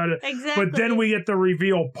talking about it. Exactly. But then we get the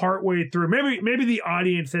reveal partway through. Maybe the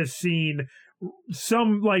audience has seen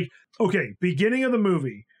some beginning of the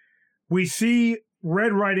movie. We see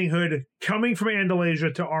Red Riding Hood coming from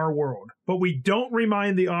Andalasia to our world, but we don't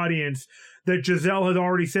remind the audience that Giselle has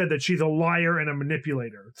already said that she's a liar and a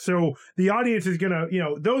manipulator. So the audience is gonna,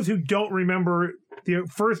 those who don't remember the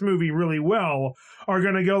first movie really well are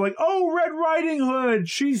gonna go like, "Oh, Red Riding Hood,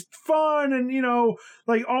 she's fun and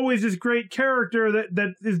always this great character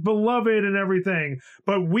that is beloved and everything."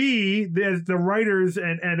 But we, as the writers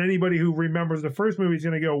and anybody who remembers the first movie, is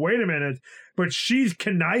gonna go, "Wait a minute, but she's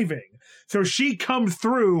conniving." So she comes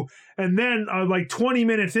through, and then 20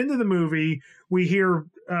 minutes into the movie, we hear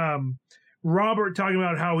Robert talking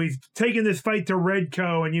about how he's taking this fight to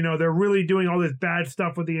Redco, and they're really doing all this bad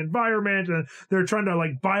stuff with the environment, and they're trying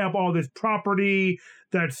to buy up all this property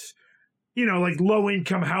that's low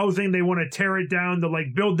income housing. They want to tear it down to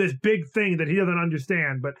build this big thing that he doesn't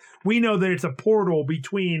understand. But we know that it's a portal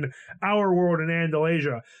between our world and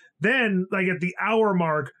Andalasia. Then at the hour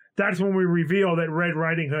mark, that's when we reveal that Red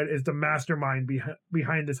Riding Hood is the mastermind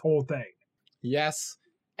behind this whole thing. Yes.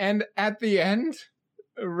 And at the end,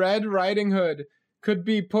 Red Riding Hood could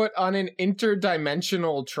be put on an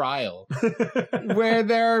interdimensional trial where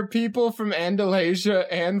there are people from Andalasia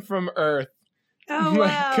and from Earth Oh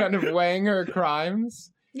wow. kind of weighing her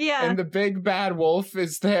crimes. Yeah. And the big bad wolf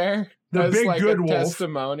is there. The as big good a wolf.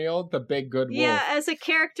 testimonial. The big good wolf. Yeah, as a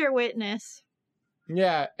character witness.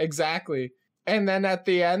 Yeah, exactly. And then at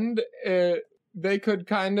the end, they could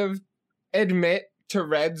kind of admit to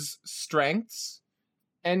Red's strengths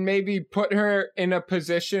and maybe put her in a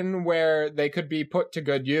position where they could be put to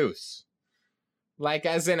good use.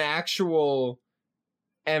 As an actual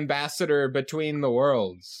ambassador between the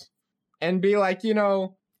worlds. And be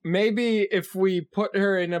maybe if we put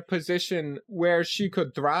her in a position where she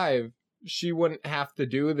could thrive, she wouldn't have to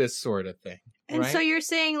do this sort of thing. And right? so you're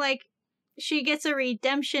saying she gets a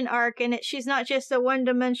redemption arc and she's not just a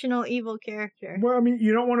one-dimensional evil character. Well, I mean,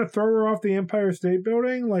 you don't want to throw her off the Empire State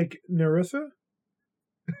Building like Narissa?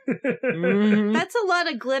 Mhm. That's a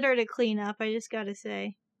lot of glitter to clean up, I just gotta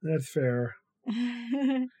say. That's fair.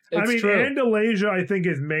 It's true. Andalasia, I think,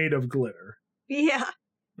 is made of glitter. Yeah.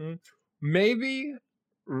 Maybe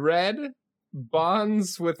Red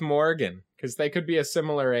bonds with Morgan because they could be a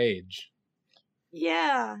similar age.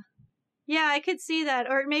 Yeah. Yeah, I could see that.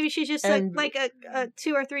 Or maybe she's just And- like a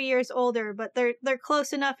 2 or 3 years older, but they're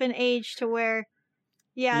close enough in age to where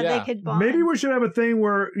Yeah. they could bond. Maybe we should have a thing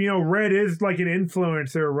where, Red is like an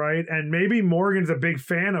influencer, right? And maybe Morgan's a big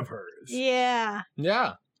fan of hers. Yeah.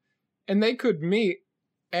 Yeah. And they could meet.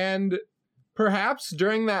 And perhaps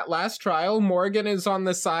during that last trial, Morgan is on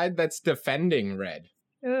the side that's defending Red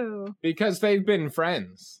Ooh. because they've been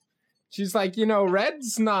friends. She's like,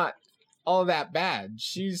 Red's not all that bad.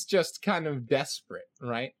 She's just kind of desperate,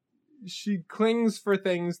 right? She clings for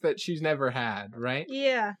things that she's never had, right?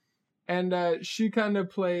 Yeah. And she kind of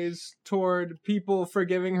plays toward people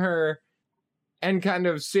forgiving her and kind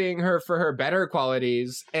of seeing her for her better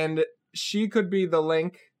qualities. And she could be the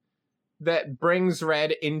link that brings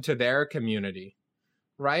Red into their community,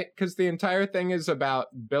 right? Because the entire thing is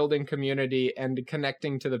about building community and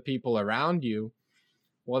connecting to the people around you.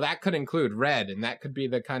 Well, that could include Red, and that could be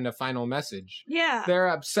the kind of final message. Yeah. They're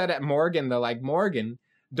upset at Morgan. They're like, Morgan,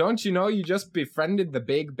 don't you know you just befriended the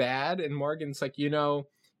big bad? And Morgan's like,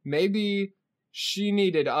 maybe she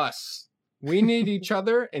needed us. We need each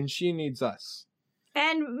other, and she needs us.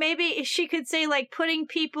 And maybe she could say, like, putting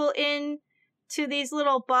people in to these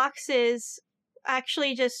little boxes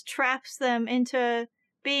actually just traps them into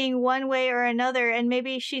being one way or another, and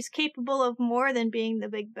maybe she's capable of more than being the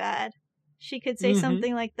big bad. She could say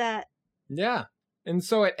something like that. Yeah. And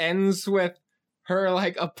so it ends with her,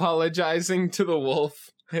 like, apologizing to the wolf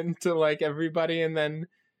and to, like, everybody, and then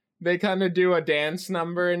they kind of do a dance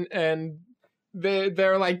number, and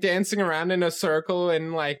they're, like, dancing around in a circle,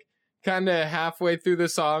 and, like, kind of halfway through the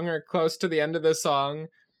song or close to the end of the song,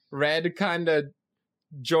 Red kind of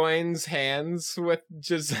joins hands with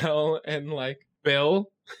Giselle and, like, Bill.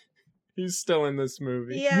 He's still in this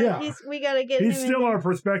movie. Yeah. We gotta get him He's still in. our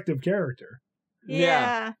perspective character.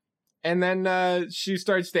 Yeah. And then she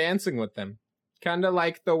starts dancing with them. Kind of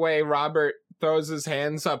like the way Robert throws his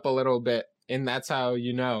hands up a little bit, and That's How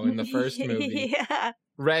You Know in the first movie. Yeah.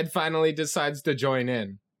 Red finally decides to join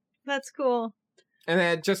in. That's cool. And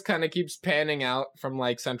then it just kind of keeps panning out from,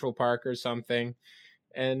 like, Central Park or something,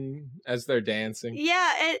 and as they're dancing.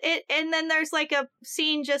 Yeah, and then there's like a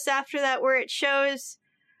scene just after that where it shows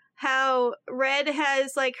how Red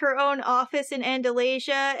has like her own office in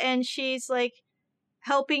Andalasia, and she's like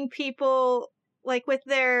helping people like with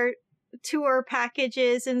their tour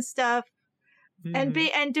packages and stuff, and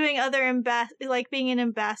doing other like being an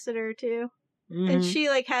ambassador too. And she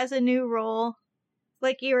like has a new role,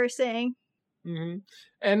 like you were saying. And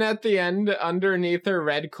at the end, underneath her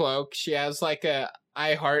red cloak, she has like a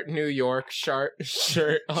I Heart New York shirt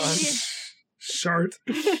on. Shart.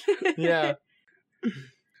 Yeah.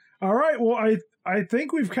 All right. Well, I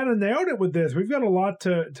think we've kind of nailed it with this. We've got a lot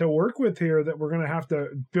to work with here that we're going to have to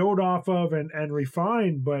build off of and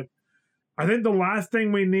refine. But I think the last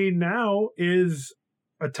thing we need now is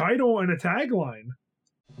a title and a tagline.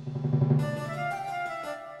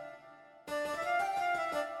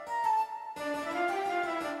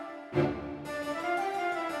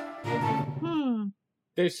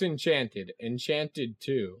 Disenchanted. Enchanted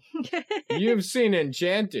 2. You've seen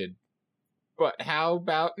Enchanted. But how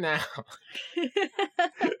about now?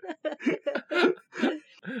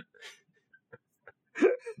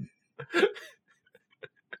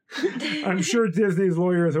 I'm sure Disney's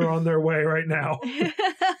lawyers are on their way right now.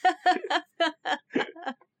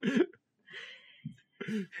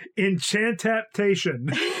 Enchantation.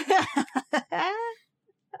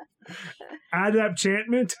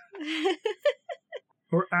 Adapchantment?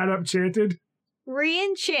 Or Adapchanted?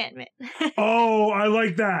 Reenchantment. Oh, I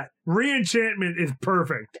like that. Reenchantment is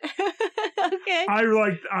perfect. Okay.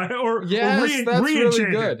 Yes, that's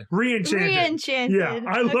really good. Reenchanted. Reenchanted. Yeah,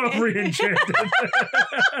 I love Reenchanted.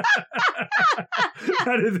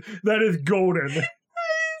 that is golden.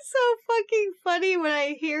 It's so fucking funny when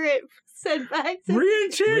I hear it said back to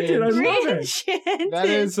Reenchanted. I love it. Reenchanted. That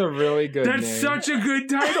is a really good That's name. such a good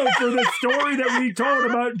title for the story that we told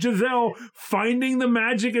about Giselle finding the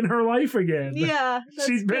magic in her life again. Yeah. That's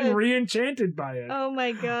She's been good. reenchanted by it. Oh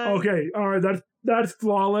my god. Okay, all right, that's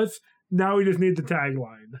flawless. Now we just need the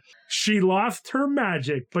tagline. She lost her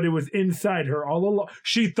magic, but it was inside her all along.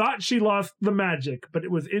 She thought she lost the magic, but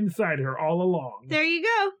it was inside her all along. There you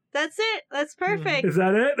go. That's it. That's perfect. Is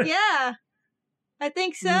that it? Yeah. I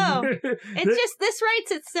think so. It's just this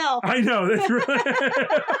writes itself. I know. That's right.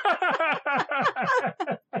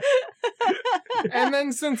 And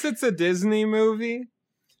then since it's a Disney movie,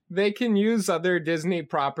 They can use other Disney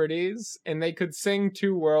properties, and they could sing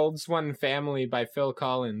Two Worlds, One Family by Phil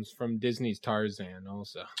Collins from Disney's Tarzan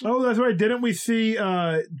also. Oh, that's right. Didn't we see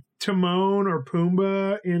Timon or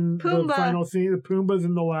Pumbaa in the final scene? The Pumbaa's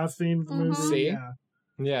in the last scene of the movie. See? Yeah.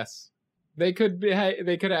 Yes. They could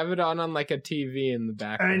have it on like a TV in the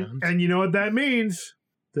background. And you know what that means?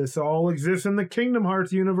 This all exists in the Kingdom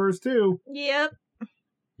Hearts universe too. Yep.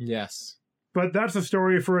 Yes. But that's a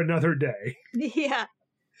story for another day. Yeah.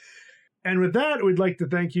 And with that, we'd like to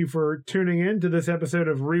thank you for tuning in to this episode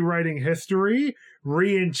of Rewriting History,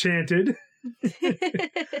 Re-Enchanted.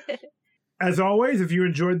 As always, if you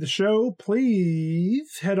enjoyed the show,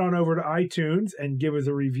 please head on over to iTunes and give us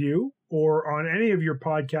a review, or on any of your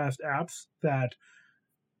podcast apps that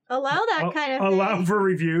allow that kind of allow thing. for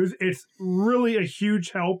reviews. It's really a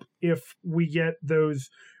huge help if we get those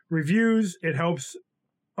reviews. It helps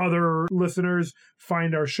other listeners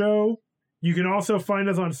find our show. You can also find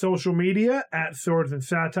us on social media at Swords and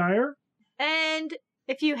Satire. And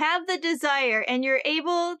if you have the desire and you're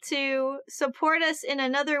able to support us in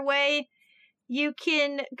another way, you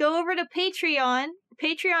can go over to Patreon,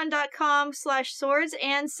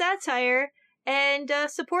 patreon.com/swordsandsatire, and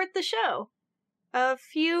support the show. A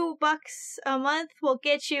few bucks a month will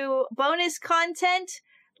get you bonus content,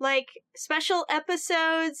 like special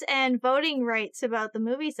episodes and voting rights about the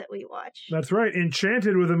movies that we watch. That's right.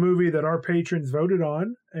 Enchanted was a movie that our patrons voted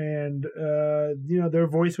on, and their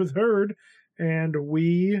voice was heard, and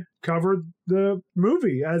we covered the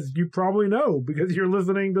movie, as you probably know, because you're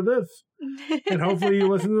listening to this. And hopefully you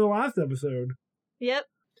listened to the last episode. Yep.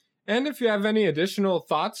 And if you have any additional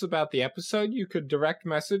thoughts about the episode, you could direct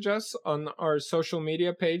message us on our social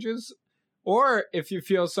media pages. Or, if you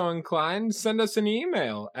feel so inclined, send us an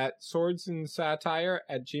email at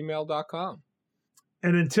swordsandsatire@gmail.com.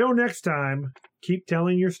 And until next time, keep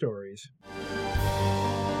telling your stories.